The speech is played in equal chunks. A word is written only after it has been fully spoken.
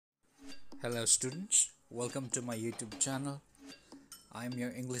Hello students, welcome to my YouTube channel. I am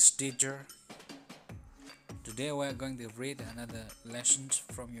your English teacher. Today we are going to read another lessons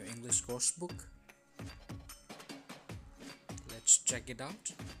from your English course book. Let's check it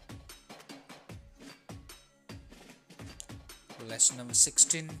out. Lesson number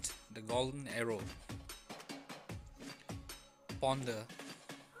 16, the golden arrow. Ponder.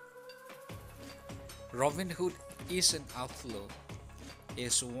 Robin Hood is an outlaw. He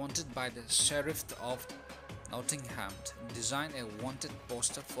is wanted by the Sheriff of Nottingham to design a wanted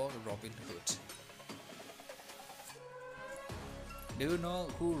poster for Robin Hood. Do you know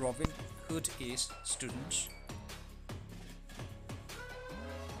who Robin Hood is, students?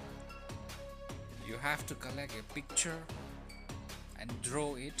 You have to collect a picture and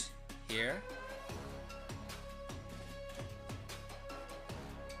draw it here.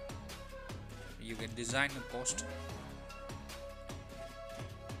 You can design a poster.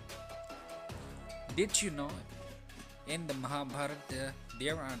 Did you know in the Mahabharata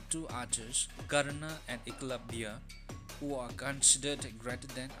there are two archers, Karna and Eklavya, who are considered greater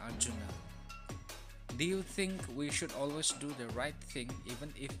than Arjuna? Do you think we should always do the right thing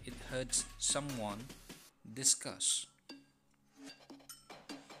even if it hurts someone? Discuss.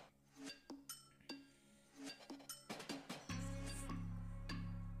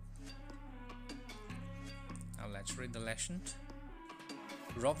 Now let's read the lesson.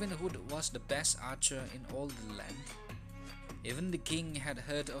 Robin Hood was the best archer in all the land. Even the king had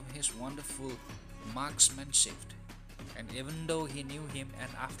heard of his wonderful marksmanship, and even though he knew him an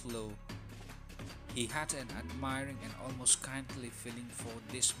outlaw, he had an admiring and almost kindly feeling for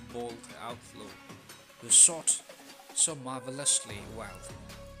this bold outlaw who shot so marvelously well.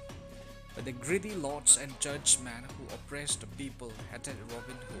 But the greedy lords and judgesmen who oppressed the people hated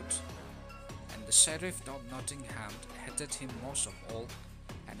Robin Hood, and the Sheriff of Nottingham hated him most of all,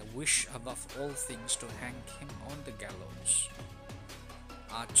 and wished above all things to hang him on the gallows.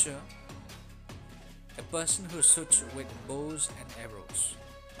 Archer, a person who shoots with bows and arrows.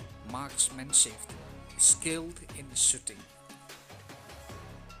 Marksmanship, skilled in shooting.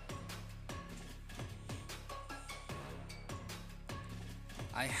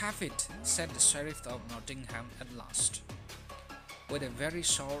 I have it, said the Sheriff of Nottingham at last, with a very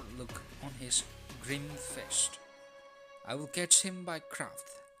sour look on his grim face. I will catch him by craft.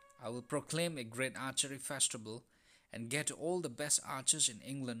 I will proclaim a great archery festival and get all the best archers in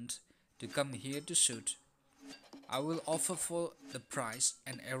England to come here to shoot. I will offer for the prize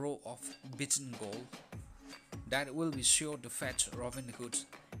an arrow of beaten gold. That will be sure to fetch Robin Hood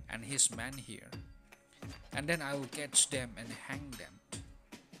and his men here, and then I will catch them and hang them.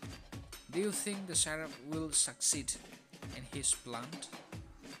 Do you think the sheriff will succeed in his plan?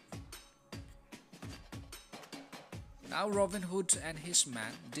 Now Robin Hood and his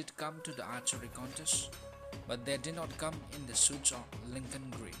men did come to the archery contest, but they did not come in the suits of Lincoln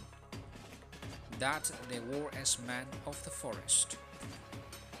Green, that they wore as men of the forest.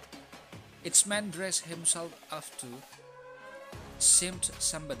 Each man dressed himself up to seemed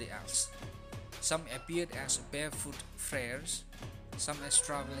somebody else. Some appeared as barefoot friars, some as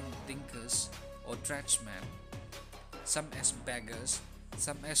traveling thinkers or tradesmen, some as beggars,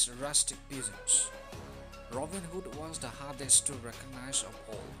 some as rustic peasants. Robin Hood was the hardest to recognize of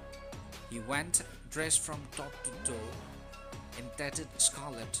all. He went dressed from top to toe in tattered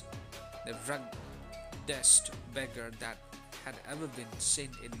scarlet, the ruggedest beggar that had ever been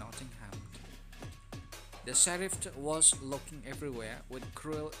seen in Nottingham. The sheriff was looking everywhere with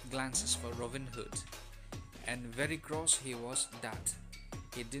cruel glances for Robin Hood, and very cross he was that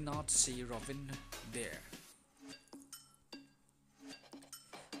he did not see Robin there.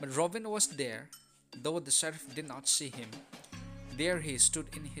 But Robin was there, though the sheriff did not see him. There he stood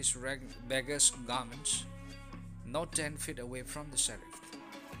in his beggar's garments, not 10 feet away from the sheriff.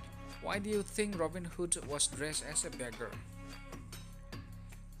 Why do you think Robin Hood was dressed as a beggar?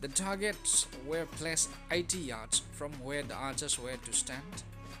 The targets were placed 80 yards from where the archers were to stand.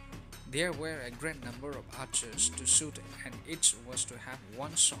 There were a great number of archers to shoot, and each was to have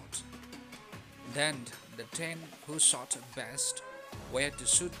one shot. Then the 10 who shot best were to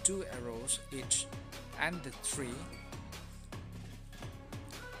shoot 2 arrows each, and the 3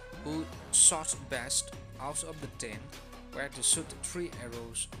 who shot best out of the 10 were to shoot 3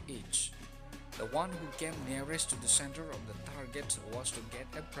 arrows each. The one who came nearest to the center of the target was to get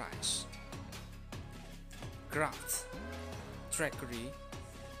a prize. Craft, trickery,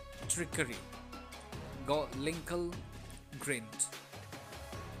 Lincoln green.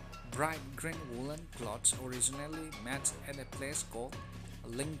 Bright green woolen cloths originally made at a place called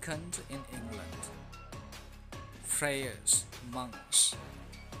Lincoln in England. Friars, monks.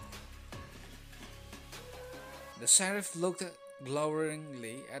 The sheriff looked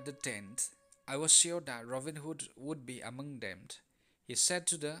gloweringly at the tent. I was sure that Robin Hood would be among them. He said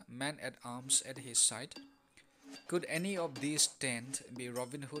to the man at arms at his side, "Could any of these 10 be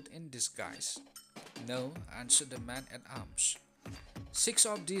Robin Hood in disguise?" "No," answered the man at arms. "6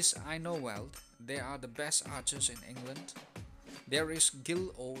 of these I know well. They are the best archers in England. There is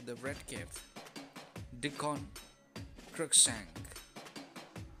Gil O the Red-Capped, Dickon Cruikshank,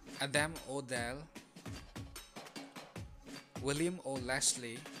 Adam O'Dell, William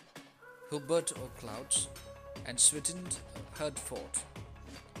O'Leslie, Hubert O'Clouds, and Swithin Hertford.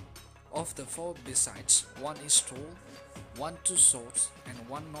 Of the 4 besides, one is tall, one too short, and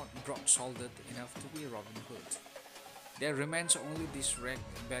one not broad-shouldered enough to be Robin Hood. There remains only this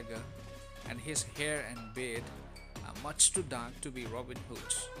ragged beggar, and his hair and beard are much too dark to be Robin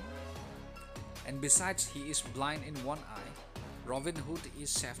Hood's. And besides he is blind in one eye, Robin Hood is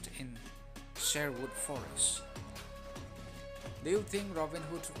safe in Sherwood Forest. Do you think Robin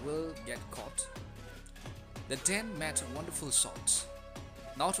Hood will get caught?" The 10 met wonderful shots.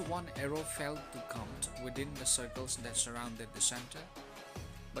 Not one arrow failed to count within the circles that surrounded the center,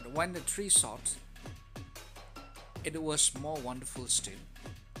 but when the 3 shot, it was more wonderful still.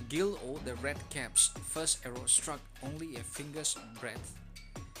 Gil O the Red-Cap's first arrow struck only a finger's breadth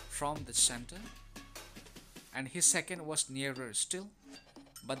from the center, and his second was nearer still,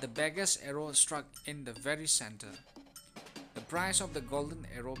 but the beggar's arrow struck in the very center. The prize of the golden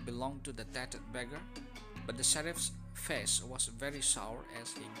arrow belonged to the tattered beggar, but the sheriff's face was very sour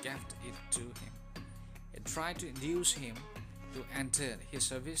as he gave it to him. He tried to induce him to enter his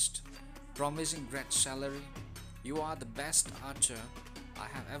service, promising great salary. "You are the best archer I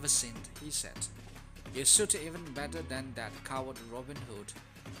have ever seen," he said. "You shoot even better than that coward Robin Hood,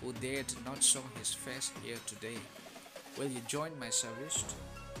 who dared not show his face here today. Will you join my service?"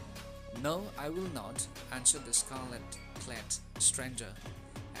 "No, I will not," answered the scarlet-clad stranger,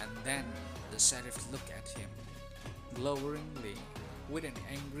 and then the sheriff looked at him gloweringly, with an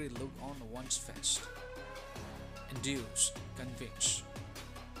angry look on one's face. Induced, convinced.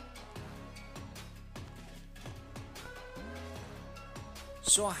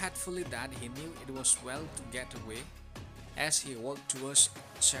 So hatefully that he knew it was well to get away. As he walked towards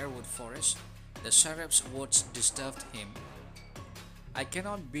Sherwood Forest, the sheriff's words disturbed him. "I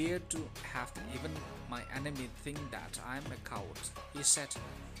cannot bear to have even my enemy think that I am a coward," he said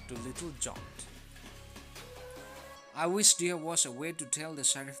to Little John. "I wish there was a way to tell the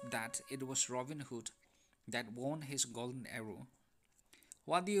sheriff that it was Robin Hood that won his golden arrow.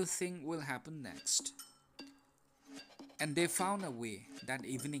 What do you think will happen next?" And they found a way. That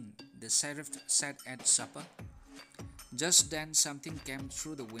evening, the sheriff sat at supper. Just then something came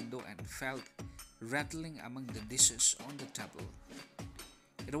through the window and fell rattling among the dishes on the table.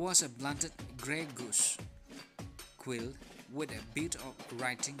 It was a blunted grey goose quill with a bit of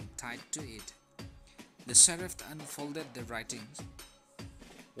writing tied to it. The sheriff unfolded the writing,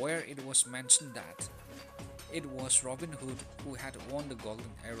 where it was mentioned that it was Robin Hood who had won the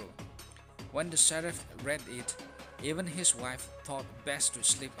golden arrow. When the sheriff read it, even his wife thought best to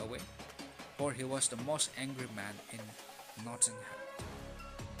slip away, for he was the most angry man in Nottingham.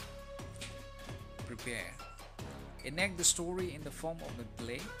 Prepare. Enact the story in the form of a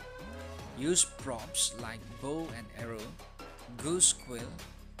play. Use props like bow and arrow, goose quill,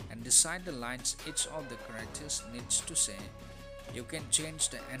 and decide the lines each of the characters needs to say. You can change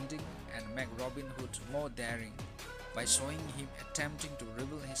the ending and make Robin Hood more daring by showing him attempting to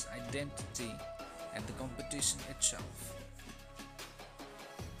reveal his identity at the competition itself.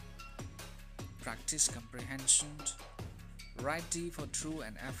 Practice comprehension. Write T for true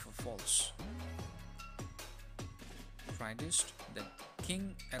and F for false. Try this. The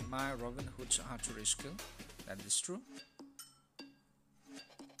king admired Robin Hood's archery skill. That is true.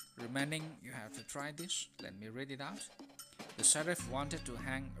 Remaining, you have to try this. Let me read it out. The sheriff wanted to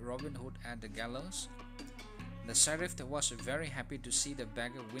hang Robin Hood at the gallows. The sheriff was very happy to see the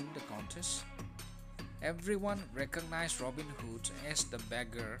beggar win the contest. Everyone recognized Robin Hood as the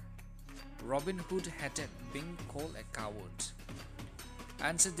beggar. Robin Hood hated being called a coward.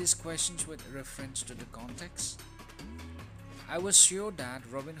 Answer these questions with reference to the context. I was sure that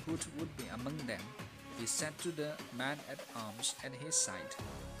Robin Hood would be among them, he said to the man at arms at his side.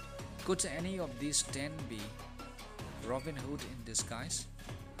 Could any of these 10 be Robin Hood in disguise?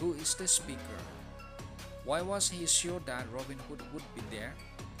 Who is the speaker? Why was he sure that Robin Hood would be there?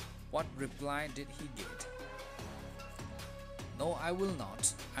 What reply did he get? No, I will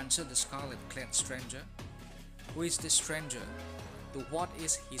not, answered the scarlet-clad stranger. Who is this stranger? To what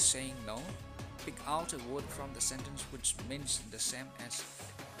is he saying no? Pick out a word from the sentence which means the same as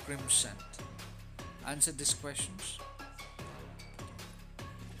crimson. Answer these questions.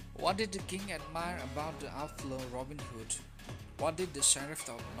 What did the king admire about the outlaw Robin Hood? What did the sheriff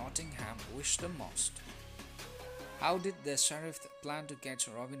of Nottingham wish the most? How did the sheriff plan to catch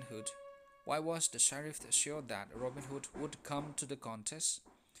Robin Hood? Why was the sheriff sure that Robin Hood would come to the contest?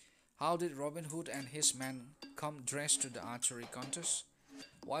 How did Robin Hood and his men come dressed to the archery contest?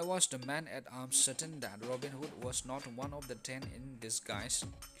 Why was the man at arms certain that Robin Hood was not one of the 10 in disguise?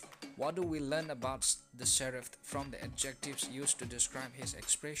 What do we learn about the sheriff from the adjectives used to describe his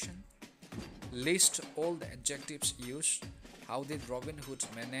expression? List all the adjectives used. How did Robin Hood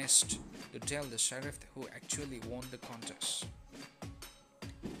manage to tell the sheriff who actually won the contest?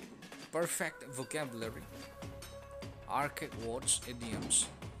 Perfect vocabulary. Archaic words, idioms.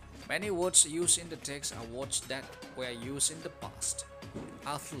 Many words used in the text are words that were used in the past.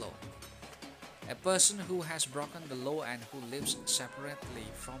 Outlaw. A person who has broken the law and who lives separately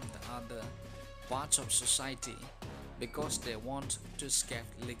from the other parts of society because they want to escape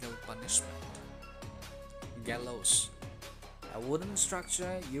legal punishment. Gallows. A wooden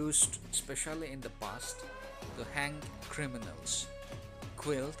structure used especially in the past to hang criminals.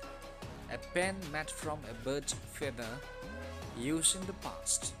 Quilt. A pen made from a bird's feather used in the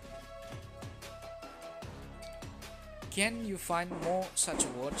past. Can you find more such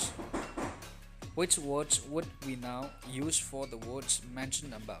words? Which words would we now use for the words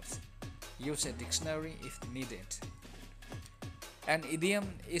mentioned above? Use a dictionary if needed. An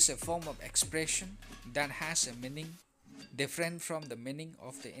idiom is a form of expression that has a meaning different from the meaning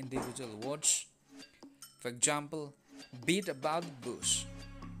of the individual words. For example, beat about the bush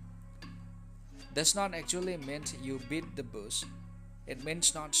does not actually mean you beat the bush. It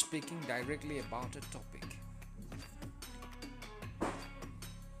means not speaking directly about a topic.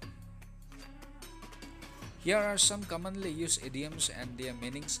 Here are some commonly used idioms and their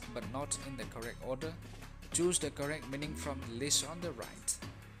meanings, but not in the correct order. Choose the correct meaning from the list on the right.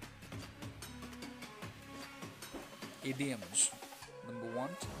 Idioms. Number 1.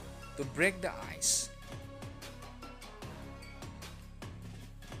 To break the ice.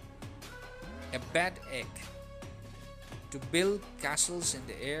 A bad egg. To build castles in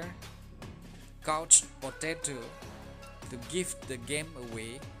the air. Couch potato. To give the game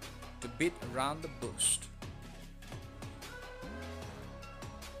away. To beat around the bush.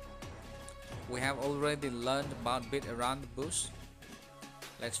 We have already learned about beat around the bush.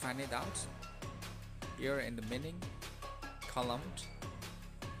 Let's find it out. Here in the meaning column.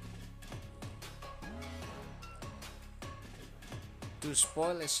 To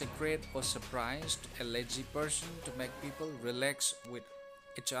spoil a secret or surprise a lazy person, to make people relax with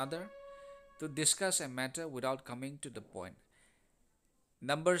each other, to discuss a matter without coming to the point.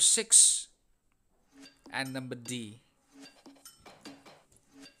 Number 6 and number D.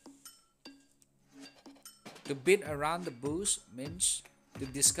 To beat around the bush means to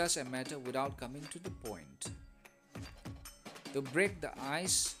discuss a matter without coming to the point. To break the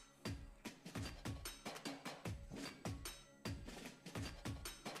ice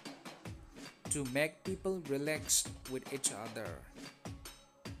to make people relax with each other.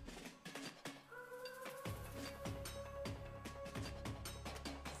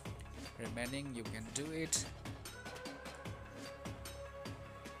 Remaining, you can do it.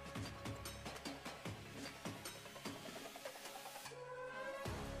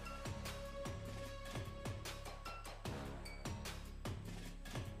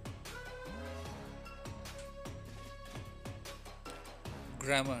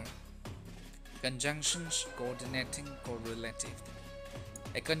 Grammar. Conjunctions, coordinating, correlative.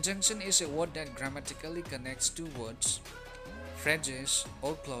 A conjunction is a word that grammatically connects two words, phrases,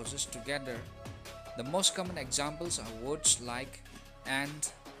 or clauses together. The most common examples are words like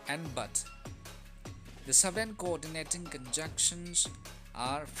and but. The 7 coordinating conjunctions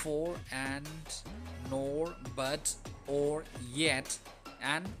are for, and, nor, but, or, yet,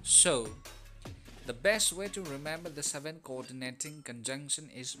 and so. The best way to remember the 7 coordinating conjunction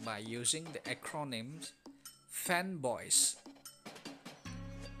is by using the acronyms FANBOYS.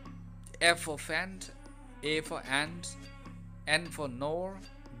 F for fand, A for and, N for nor,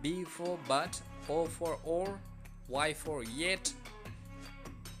 B for but, O for or, Y for yet,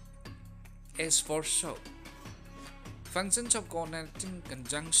 S for so. Functions of coordinating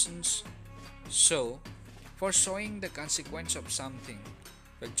conjunctions: so, for showing the consequence of something.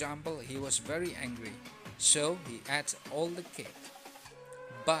 For example, he was very angry, so he ate all the cake.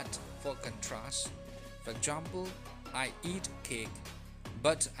 But, for contrast, for example, I eat cake,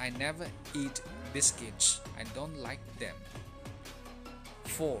 but I never eat biscuits. I don't like them.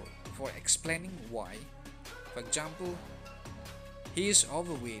 For explaining why. For example, he is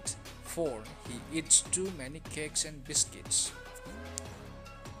overweight, 4. He eats too many cakes and biscuits.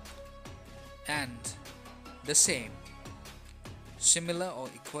 And the same, similar or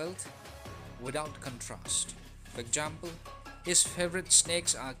equal without contrast. For example, his favorite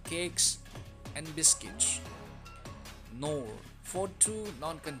snacks are cakes and biscuits. Nor, for two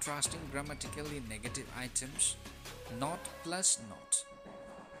non-contrasting grammatically negative items, not plus not.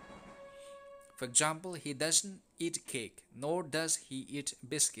 For example, he doesn't eat cake, nor does he eat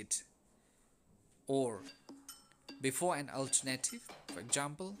biscuit. Or, before an alternative, for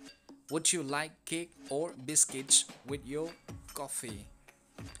example, would you like cake or biscuits with your coffee?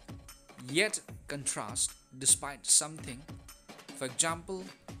 Yet contrast despite something. For example,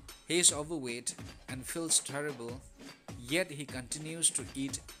 he is overweight and feels terrible, yet he continues to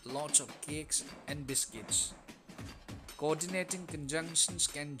eat lots of cakes and biscuits. Coordinating conjunctions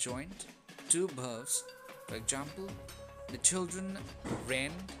can join two verbs. For example, the children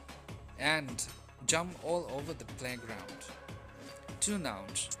ran and jumped all over the playground. Two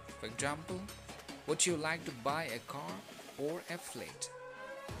nouns. For example, would you like to buy a car or a flat?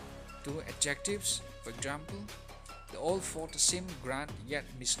 Two adjectives. For example, the old fort seemed grand yet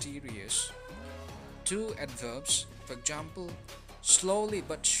mysterious. Two adverbs. For example, slowly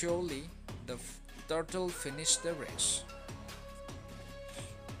but surely the turtle finished the race.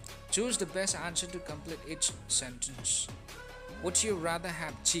 Choose the best answer to complete each sentence. Would you rather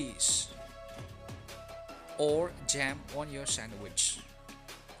have cheese or jam on your sandwich?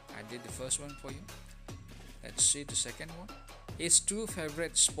 I did the first one for you. Let's see the second one. His two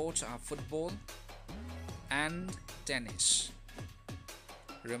favorite sports are football and tennis.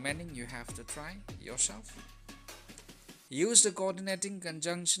 Remaining you have to try yourself. Use the coordinating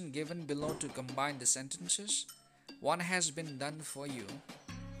conjunction given below to combine the sentences. One has been done for you.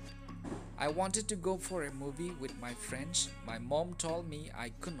 I wanted to go for a movie with my friends. My mom told me I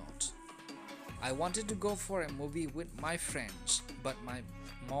could not. I wanted to go for a movie with my friends, but my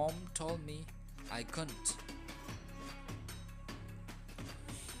mom told me I couldn't.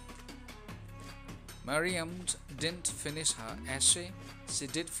 Mariam didn't finish her essay. She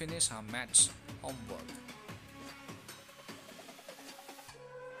did finish her maths homework.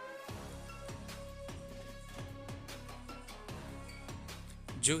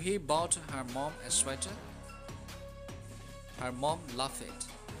 Juhi bought her mom a sweater. Her mom loved it.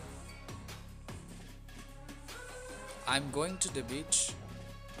 I'm going to the beach.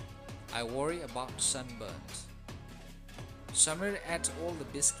 I worry about sunburn. Samir ate all the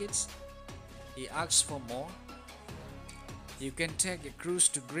biscuits. He asked for more. You can take a cruise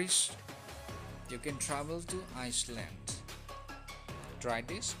to Greece. You can travel to Iceland. Try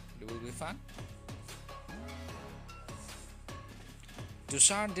this, it will be fun.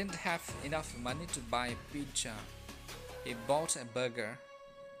 Tushar didn't have enough money to buy a pizza. He bought a burger.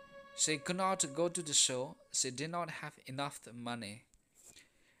 She could not go to the show. She did not have enough money.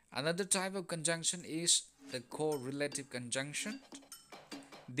 Another type of conjunction is the correlative conjunction.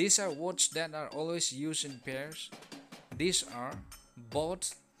 These are words that are always used in pairs. These are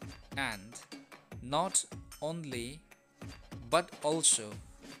both and, not only, but also,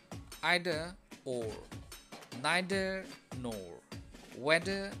 either or, neither nor,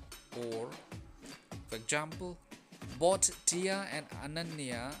 whether or. For example, both Tia and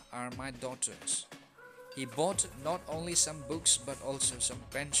Ananya are my daughters. He bought not only some books but also some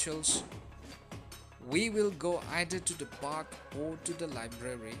pencils. We will go either to the park or to the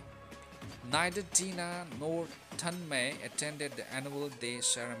library. Neither Tina nor Tanmay attended the annual day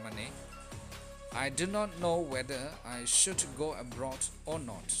ceremony. I do not know whether I should go abroad or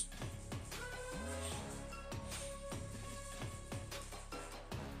not.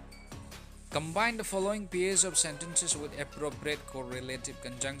 Combine the following pairs of sentences with appropriate correlative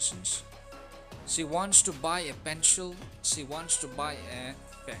conjunctions. She wants to buy a pencil. She wants to buy a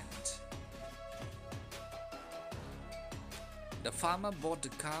pen. The farmer bought the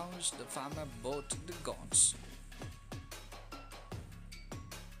cows. The farmer bought the goats.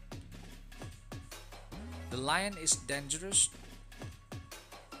 The lion is dangerous.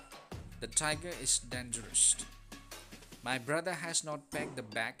 The tiger is dangerous. My brother has not packed the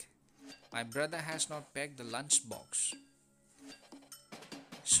bag. My brother has not packed the lunchbox.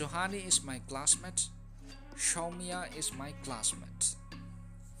 Suhani is my classmate. Shaumya is my classmate.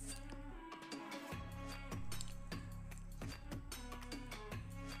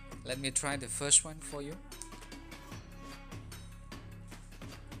 Let me try the first one for you.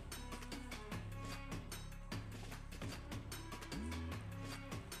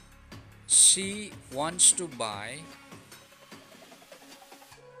 She wants to buy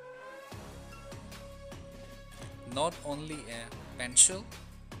not only a pencil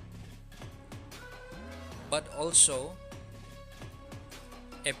but also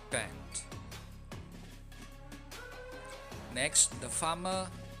a pet. Next, the farmer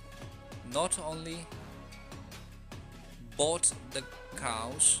not only bought the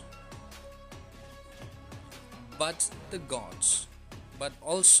cows but the goats, but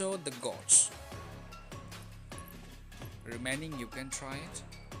also the goats. Remaining, you can try it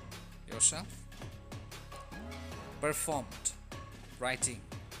yourself. Performed. Writing.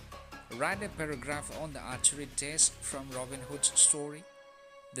 Write a paragraph on the archery test from Robin Hood's story,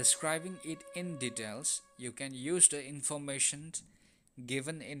 describing it in details. You can use the information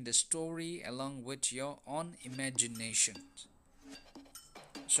given in the story along with your own imagination.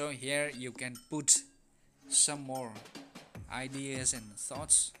 So here you can put some more ideas and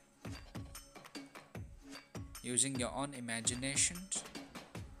thoughts using your own imagination.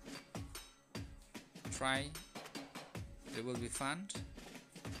 Try, it will be fun.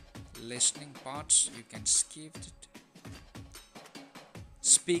 Listening parts you can skip it.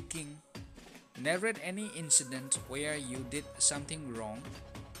 Speaking. Narrate any incident where you did something wrong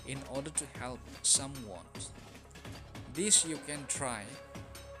in order to help someone. This you can try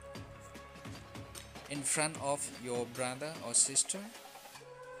in front of your brother or sister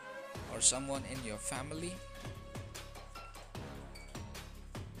or someone in your family.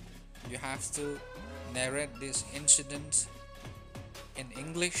 You have to narrate this incident in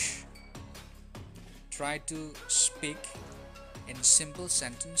English. Try to speak in simple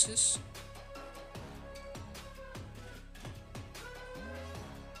sentences.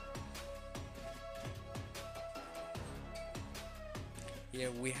 Here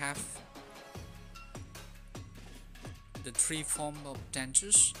we have the three forms of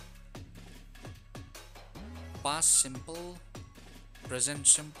tenses: past simple, present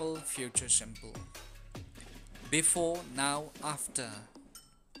simple, future simple. Before, now, after.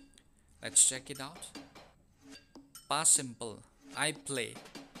 Let's check it out. Past simple, I play.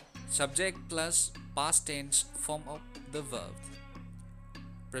 Subject plus past tense form of the verb.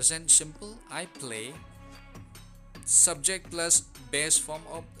 Present simple, I play. Subject plus base form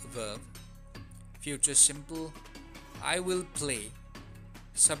of verb. Future simple, I will play.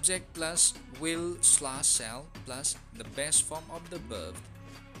 Subject plus will slash shall plus the base form of the verb.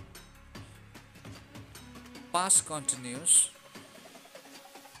 Past continuous,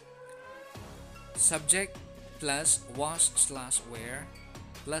 subject plus was slash were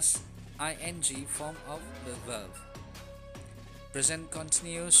plus ing form of the verb. Present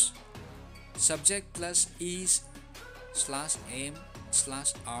continuous, subject plus is slash am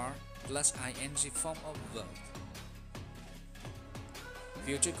slash are plus ing form of verb.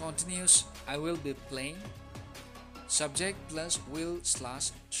 Future continuous, I will be playing. Subject plus will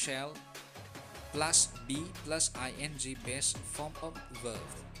slash shall plus be plus ing base form of verb.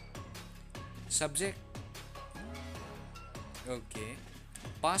 Subject, okay.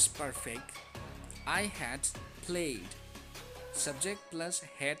 Past perfect, I had played. Subject plus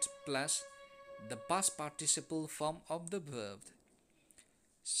had plus the past participle form of the verb.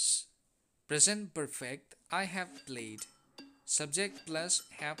 Present perfect, I have played. Subject plus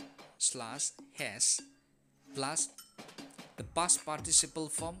have slash has plus the past participle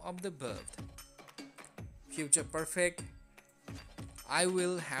form of the verb. Future perfect, I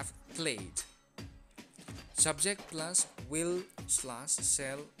will have played. Subject plus will slash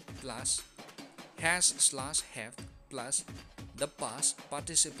shall plus has slash have plus the past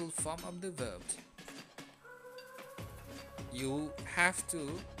participle form of the verb. You have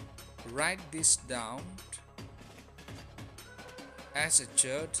to write this down as a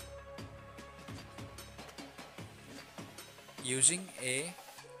chart using a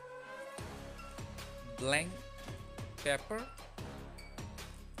blank paper,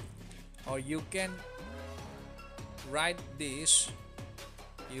 or you can write this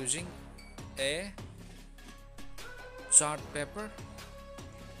using a chart paper.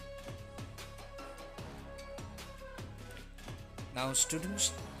 Now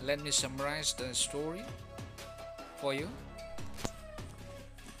students, let me summarize the story for you.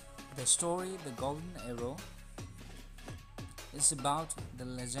 The story, The Golden Arrow, is about the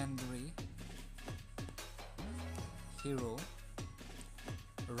legendary hero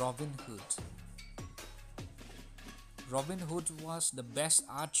Robin Hood. Robin Hood was the best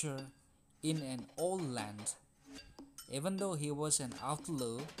archer in an old land. Even though he was an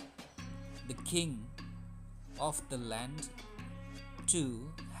outlaw, the king of the land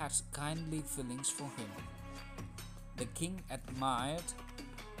too had kindly feelings for him. The king admired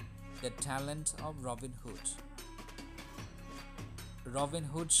the talent of Robin Hood. Robin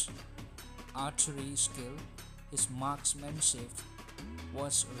Hood's archery skill, his marksmanship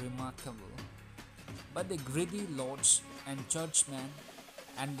was remarkable. But the greedy lords and churchmen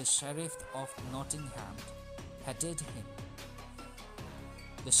and the sheriff of Nottingham hated him.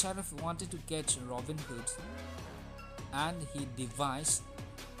 The sheriff wanted to catch Robin Hood, and he devised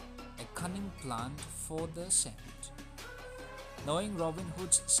a cunning plan for the same. Knowing Robin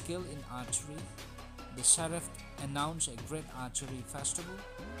Hood's skill in archery, the sheriff announced a great archery festival,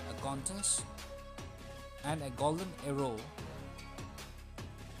 a contest, and a golden arrow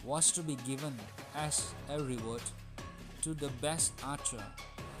was to be given as a reward to the best archer.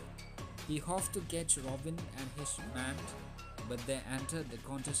 He hoped to catch Robin and his band, but they entered the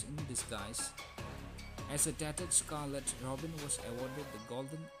contest in disguise. As a tattered scarlet, Robin was awarded the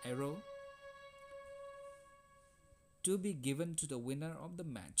golden arrow to be given to the winner of the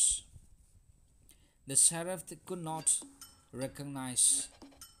match. The sheriff could not recognize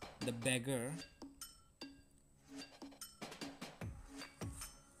the beggar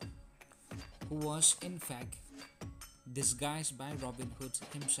who was in fact disguised by Robin Hood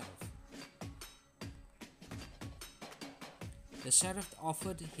himself. The sheriff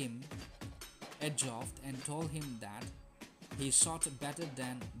offered him a job and told him that he shot better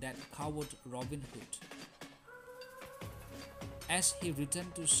than that coward Robin Hood. As he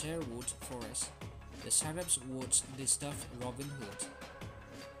returned to Sherwood Forest, the sheriff's words disturbed Robin Hood.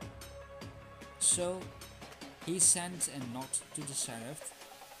 So he sent a note to the sheriff,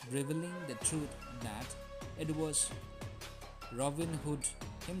 revealing the truth that it was Robin Hood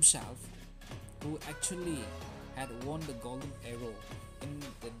himself who actually had won the golden arrow in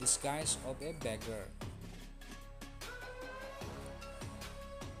the disguise of a beggar.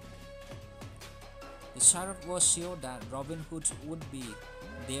 The sheriff was sure that Robin Hood would be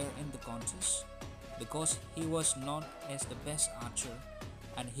there in the contest because he was known as the best archer,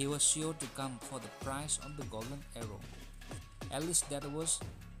 and he was sure to come for the prize of the golden arrow. At least that was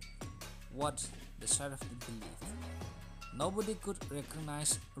what the sheriff believed. Nobody could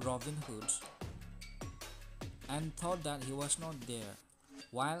recognize Robin Hood and thought that he was not there,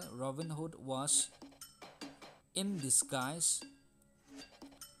 while Robin Hood was in disguise,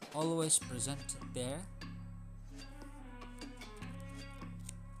 always present there.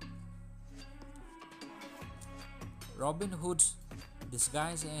 Robin Hood,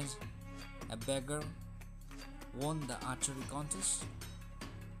 disguised as a beggar, won the archery contest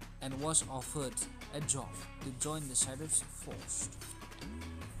and was offered a job to join the sheriff's force.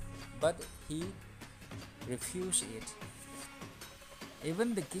 But he refused it.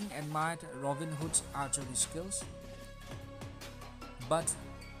 Even the king admired Robin Hood's archery skills, but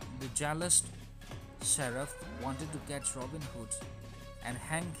the jealous sheriff wanted to catch Robin Hood and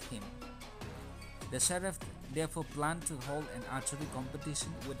hang him. The sheriff therefore planned to hold an archery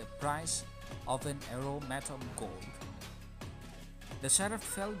competition with a prize of an arrow made of gold. The sheriff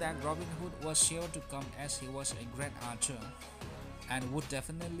felt that Robin Hood was sure to come as he was a great archer and would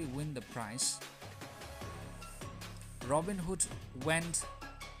definitely win the prize. Robin Hood went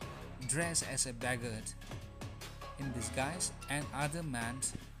dressed as a beggar in disguise, and other men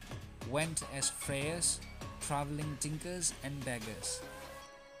went as friars, traveling tinkers and beggars.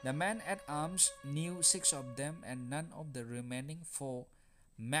 The men at arms knew 6 of them, and none of the remaining 4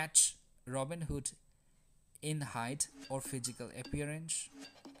 matched Robin Hood in height or physical appearance.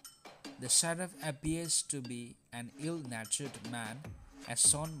 The sheriff appears to be an ill-natured man, as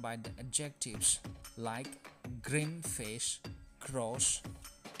shown by the adjectives like grim face, cross,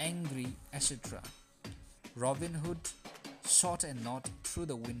 angry, etc. Robin Hood shot a note through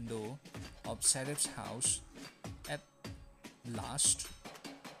the window of sheriff's house at last,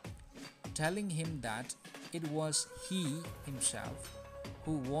 telling him that it was he himself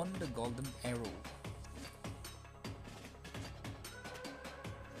who won the golden arrow.